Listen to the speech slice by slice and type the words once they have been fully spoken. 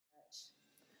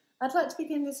I'd like to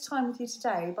begin this time with you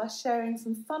today by sharing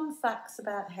some fun facts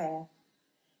about hair.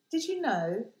 Did you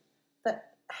know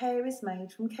that hair is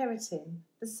made from keratin,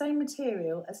 the same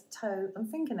material as toe and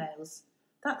fingernails?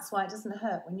 That's why it doesn't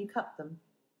hurt when you cut them.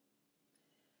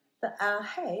 That our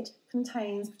head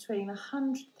contains between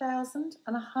 100,000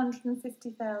 and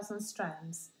 150,000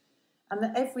 strands, and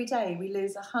that every day we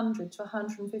lose 100 to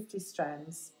 150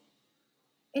 strands.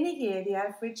 In a year, the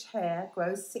average hair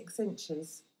grows 6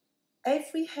 inches.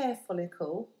 Every hair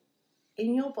follicle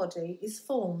in your body is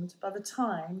formed by the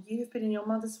time you have been in your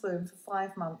mother's womb for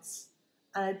 5 months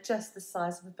and are just the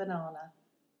size of a banana.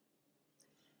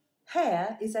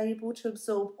 Hair is able to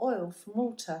absorb oil from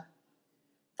water.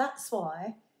 That's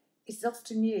why it is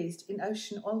often used in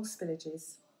ocean oil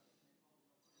spillages.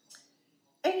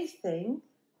 Anything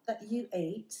that you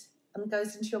eat and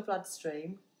goes into your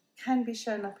bloodstream can be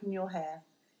shown up in your hair,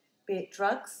 be it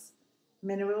drugs,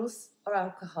 minerals, or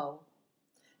alcohol.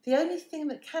 The only thing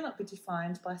that cannot be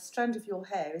defined by a strand of your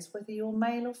hair is whether you're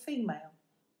male or female.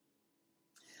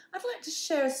 I'd like to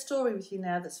share a story with you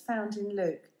now that's found in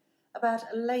Luke about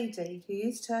a lady who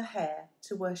used her hair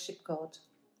to worship God.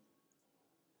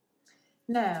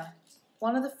 Now,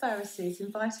 one of the Pharisees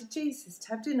invited Jesus to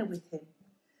have dinner with him.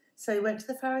 So he went to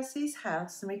the Pharisee's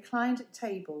house and reclined at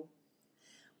table.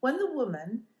 When the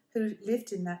woman who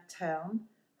lived in that town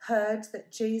heard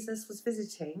that Jesus was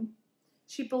visiting,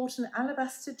 she bought an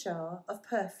alabaster jar of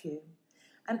perfume,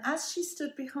 and as she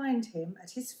stood behind him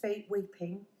at his feet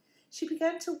weeping, she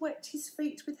began to wet his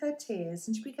feet with her tears,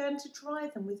 and she began to dry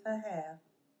them with her hair.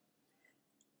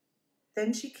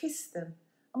 Then she kissed them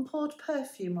and poured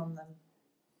perfume on them.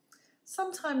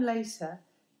 Some time later,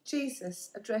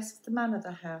 Jesus addressed the man of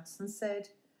the house and said,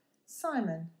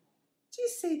 "Simon, do you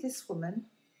see this woman?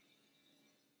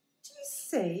 Do you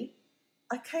see?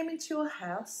 I came into your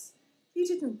house. You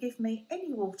didn't give me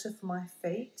any water for my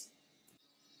feet.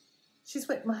 She's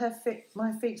wet my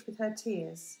feet with her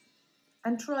tears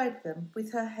and dried them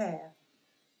with her hair.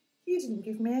 You didn't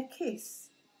give me a kiss.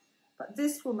 But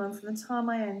this woman, from the time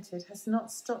I entered, has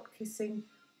not stopped kissing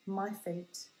my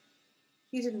feet.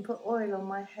 You didn't put oil on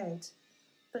my head,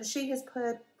 but she has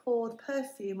poured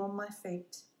perfume on my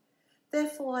feet.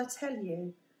 Therefore I tell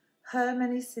you, her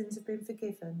many sins have been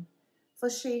forgiven, for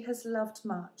she has loved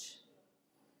much.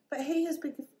 But he has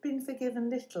been forgiven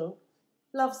little,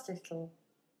 loves little."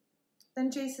 Then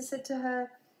Jesus said to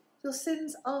her, "Your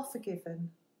sins are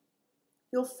forgiven.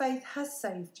 Your faith has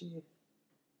saved you.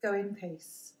 Go in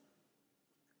peace."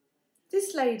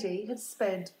 This lady had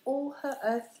spent all her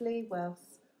earthly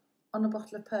wealth on a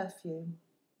bottle of perfume.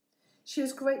 She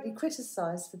was greatly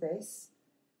criticised for this,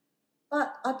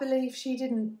 but I believe she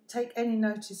didn't take any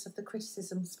notice of the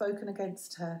criticism spoken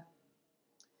against her.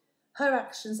 Her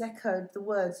actions echoed the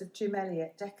words of Jim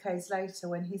Elliot decades later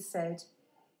when he said,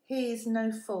 "He is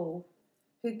no fool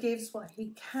who gives what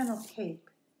he cannot keep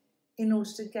in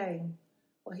order to gain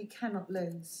what he cannot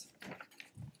lose."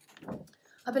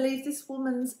 I believe this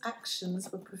woman's actions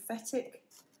were prophetic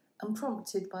and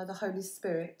prompted by the Holy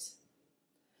Spirit.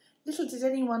 Little did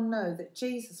anyone know that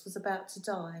Jesus was about to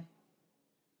die.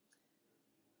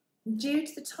 Due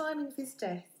to the timing of his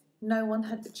death, no one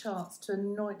had the chance to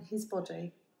anoint his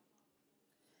body.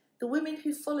 The women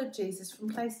who followed Jesus from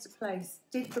place to place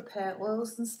did prepare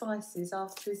oils and spices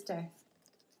after his death.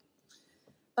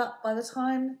 But by the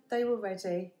time they were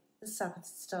ready, the Sabbath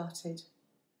started.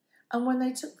 And when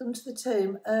they took them to the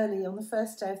tomb early on the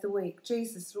first day of the week,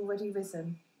 Jesus had already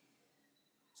risen.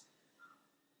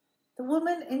 The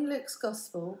woman in Luke's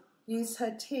Gospel used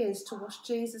her tears to wash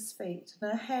Jesus' feet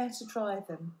and her hair to dry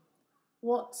them.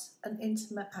 What an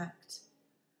intimate act.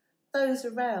 Those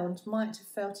around might have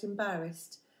felt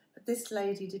embarrassed, but this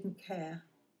lady didn't care.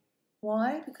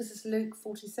 Why? Because as Luke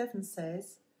 47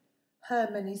 says,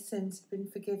 her many sins had been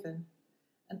forgiven,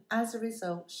 and as a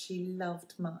result she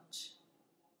loved much.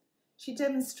 She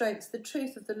demonstrates the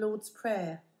truth of the Lord's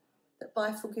Prayer, that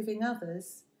by forgiving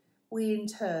others, we in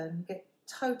turn get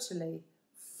totally,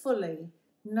 fully,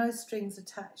 no strings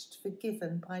attached,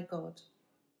 forgiven by God.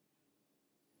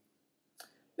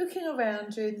 Looking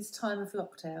around during this time of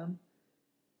lockdown,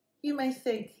 you may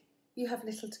think you have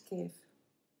little to give.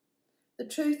 The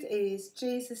truth is,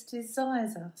 Jesus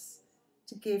desires us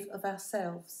to give of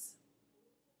ourselves.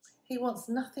 He wants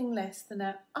nothing less than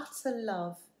our utter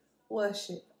love,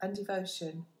 worship and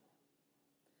devotion.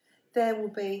 There will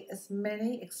be as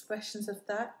many expressions of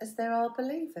that as there are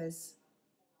believers.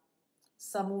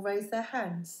 Some will raise their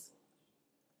hands,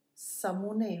 some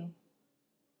will kneel,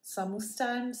 some will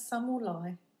stand, some will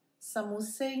lie, some will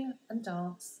sing and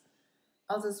dance,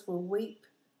 others will weep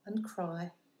and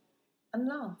cry and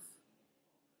laugh.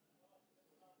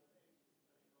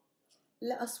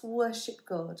 Let us worship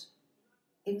God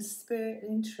in spirit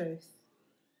and in truth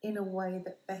in a way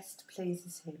that best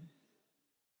pleases Him.